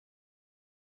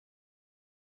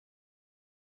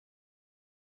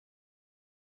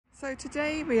So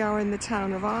today we are in the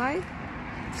town of Eye,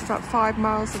 just about 5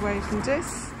 miles away from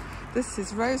Dis. This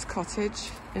is Rose Cottage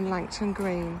in Langton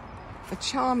Green, a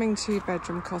charming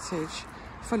 2-bedroom cottage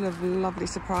full of lovely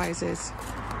surprises.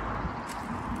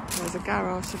 There's a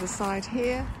garage to the side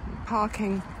here,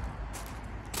 parking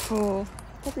for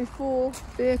probably 4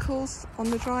 vehicles on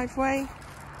the driveway.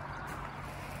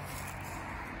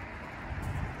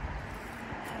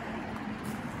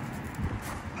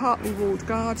 Partly walled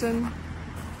garden.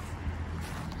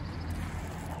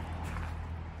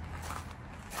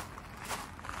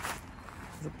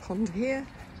 There's a pond here.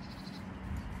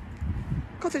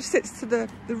 Cottage sits to the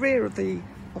rear of the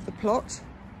plot.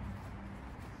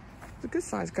 It's a good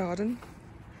sized garden.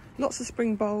 Lots of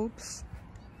spring bulbs.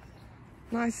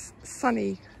 Nice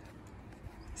sunny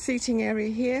seating area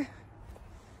here.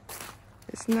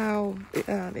 It's now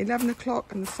 11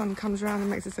 o'clock and the sun comes around and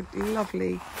makes this a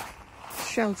lovely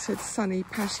sheltered sunny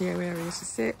patio area to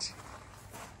sit.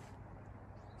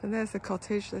 So there's the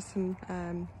cottage. There's some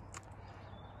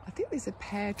I think these are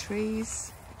pear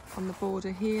trees on the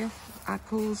border here,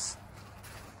 apples,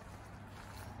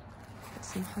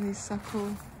 some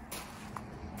honeysuckle,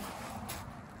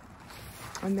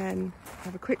 and then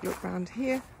have a quick look round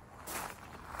here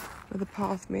where the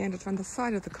path meanders around the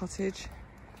side of the cottage.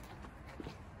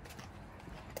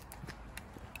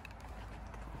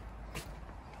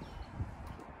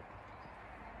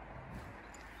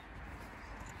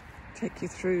 Take you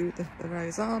through the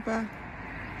rose arbour,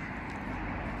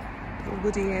 little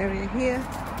woody area here.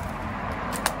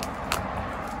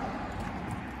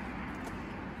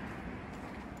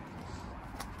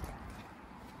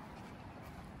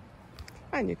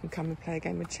 And you can come and play a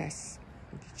game of chess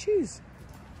if you choose.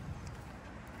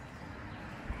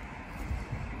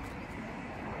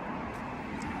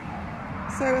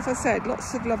 So as I said,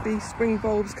 lots of lovely spring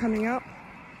bulbs coming up.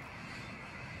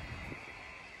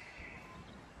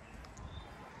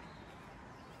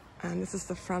 And this is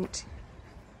the front.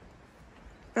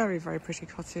 Very, very pretty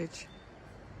cottage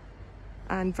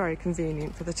and very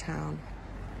convenient for the town.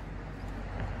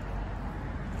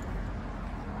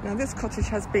 Now this cottage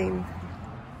has been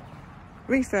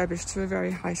refurbished to a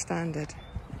very high standard.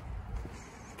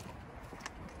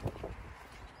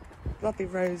 Lovely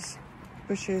rose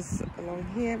bushes along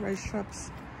here, rose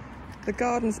shrubs. The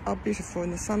gardens are beautiful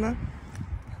in the summer.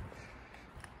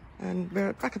 And we're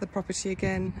at the back of the property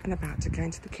again and about to go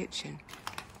into the kitchen.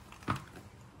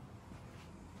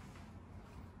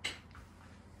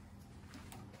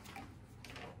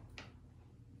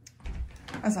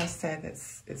 As I said,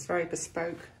 it's very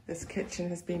bespoke. This kitchen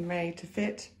has been made to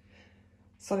fit.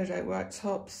 Solid oak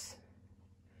worktops,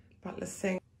 butler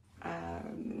sink.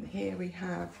 Here we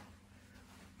have,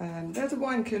 there's a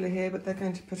wine cooler here, but they're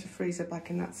going to put a freezer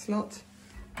back in that slot.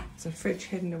 There's a fridge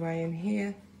hidden away in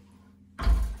here.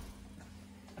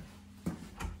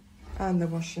 And the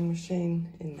washing machine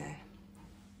in there.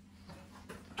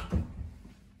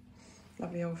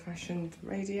 Lovely old-fashioned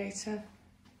radiator.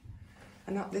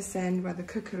 And up this end where the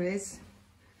cooker is,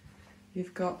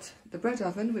 you've got the bread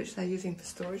oven, which they're using for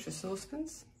storage for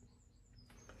saucepans.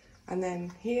 And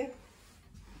then here,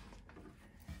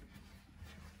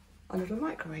 a little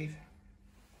microwave.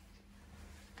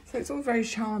 So it's all very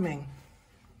charming.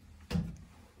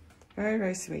 Very,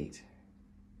 very sweet.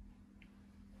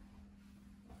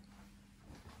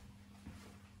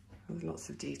 With lots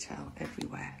of detail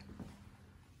everywhere.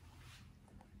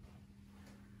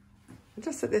 And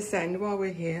just at this end, while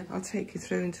we're here, I'll take you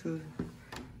through into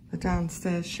the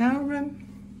downstairs shower room.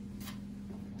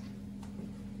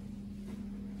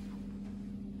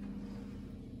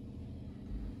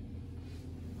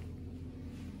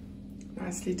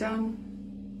 Nicely done.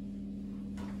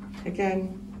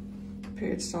 Again,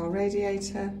 period style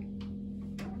radiator.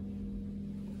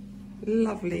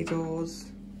 Lovely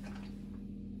doors.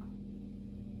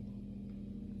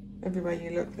 Everywhere you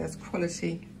look, there's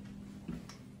quality.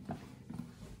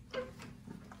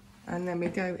 And then we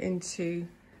go into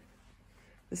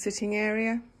the sitting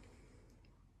area.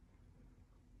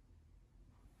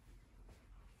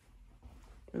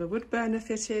 With a wood burner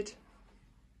fitted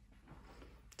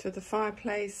to the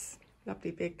fireplace.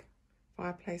 Lovely big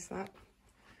fireplace that.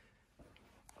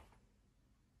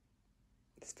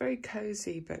 It's very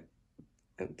cozy, but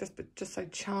just so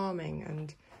charming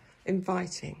and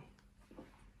inviting.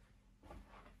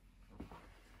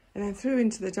 And then through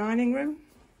into the dining room.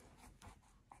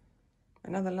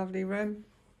 Another lovely room.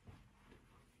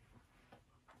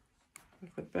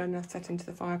 With the burner set into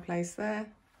the fireplace there.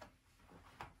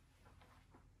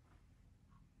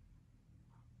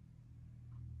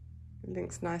 It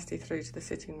links nicely through to the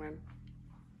sitting room.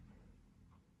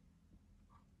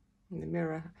 And the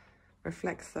mirror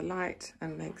reflects the light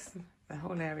and makes the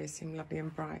whole area seem lovely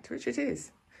and bright, which it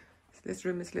is. So this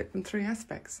room is lit from 3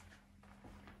 aspects.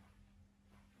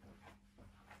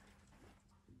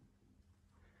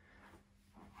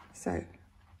 So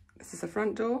this is the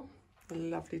front door, a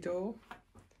lovely door,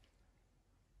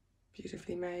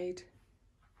 beautifully made.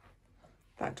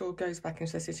 That door goes back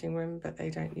into the sitting room, but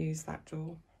they don't use that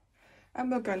door.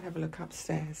 And we'll go and have a look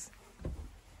upstairs.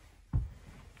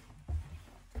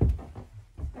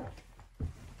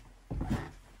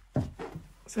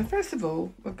 So first of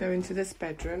all, we'll go into this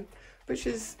bedroom, which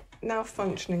is now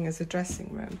functioning as a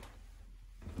dressing room.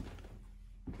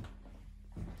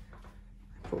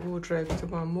 Put wardrobes to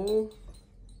one wall.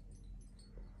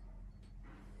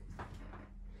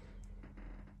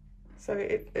 So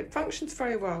it functions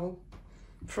very well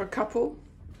for a couple,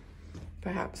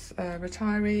 perhaps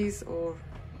retirees or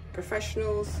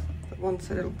professionals that want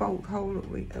a little bulk hole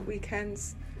at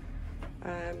weekends.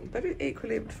 But it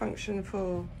equally would function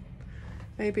for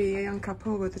maybe a young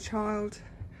couple with a child.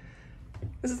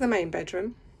 This is the main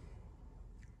bedroom.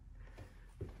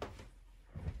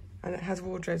 And it has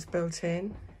wardrobes built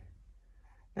in.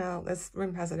 Now this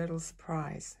room has a little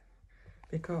surprise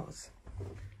because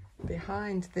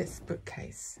behind this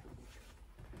bookcase,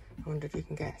 I wonder if you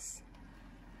can guess,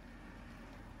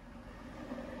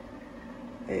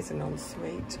 is an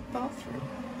ensuite bathroom.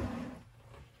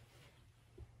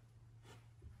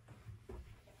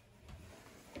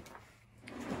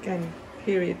 Again,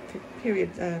 period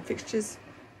fixtures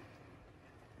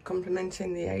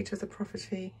complementing the age of the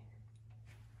property.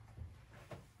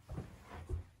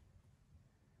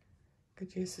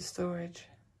 Good use of storage.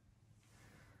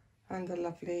 And a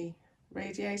lovely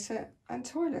radiator and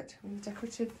toilet with a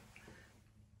decorative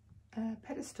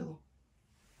pedestal.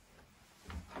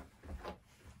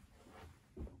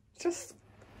 Just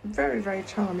very, very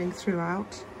charming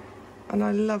throughout. And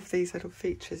I love these little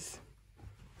features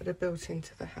that are built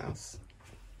into the house.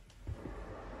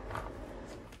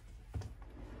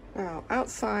 Now,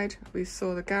 outside we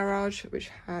saw the garage, which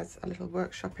has a little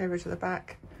workshop area to the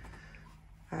back.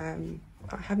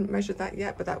 I haven't measured that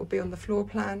yet, but that will be on the floor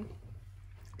plan.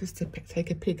 Just to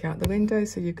take a peek out the window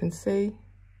so you can see.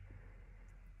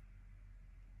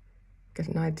 Get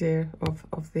an idea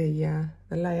of the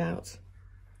layout.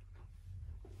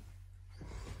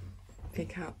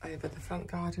 Peek out over the front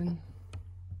garden.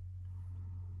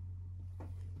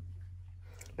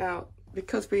 Now,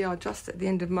 because we are just at the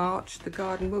end of March, the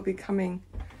garden will be coming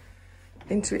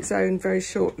into its own very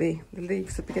shortly. The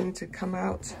leaves are beginning to come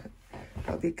out.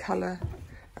 There'll be colour,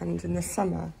 and in the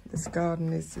summer this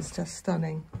garden is just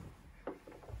stunning.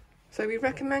 So we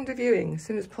recommend a viewing as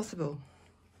soon as possible,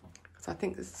 because I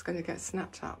think this is going to get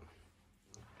snapped up.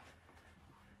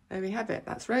 There we have it.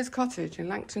 That's Rose Cottage in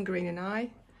Langton Green and I.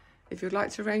 If you'd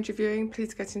like to arrange a viewing,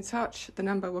 please get in touch. The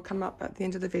number will come up at the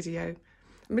end of the video,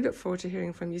 and we look forward to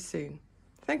hearing from you soon.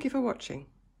 Thank you for watching.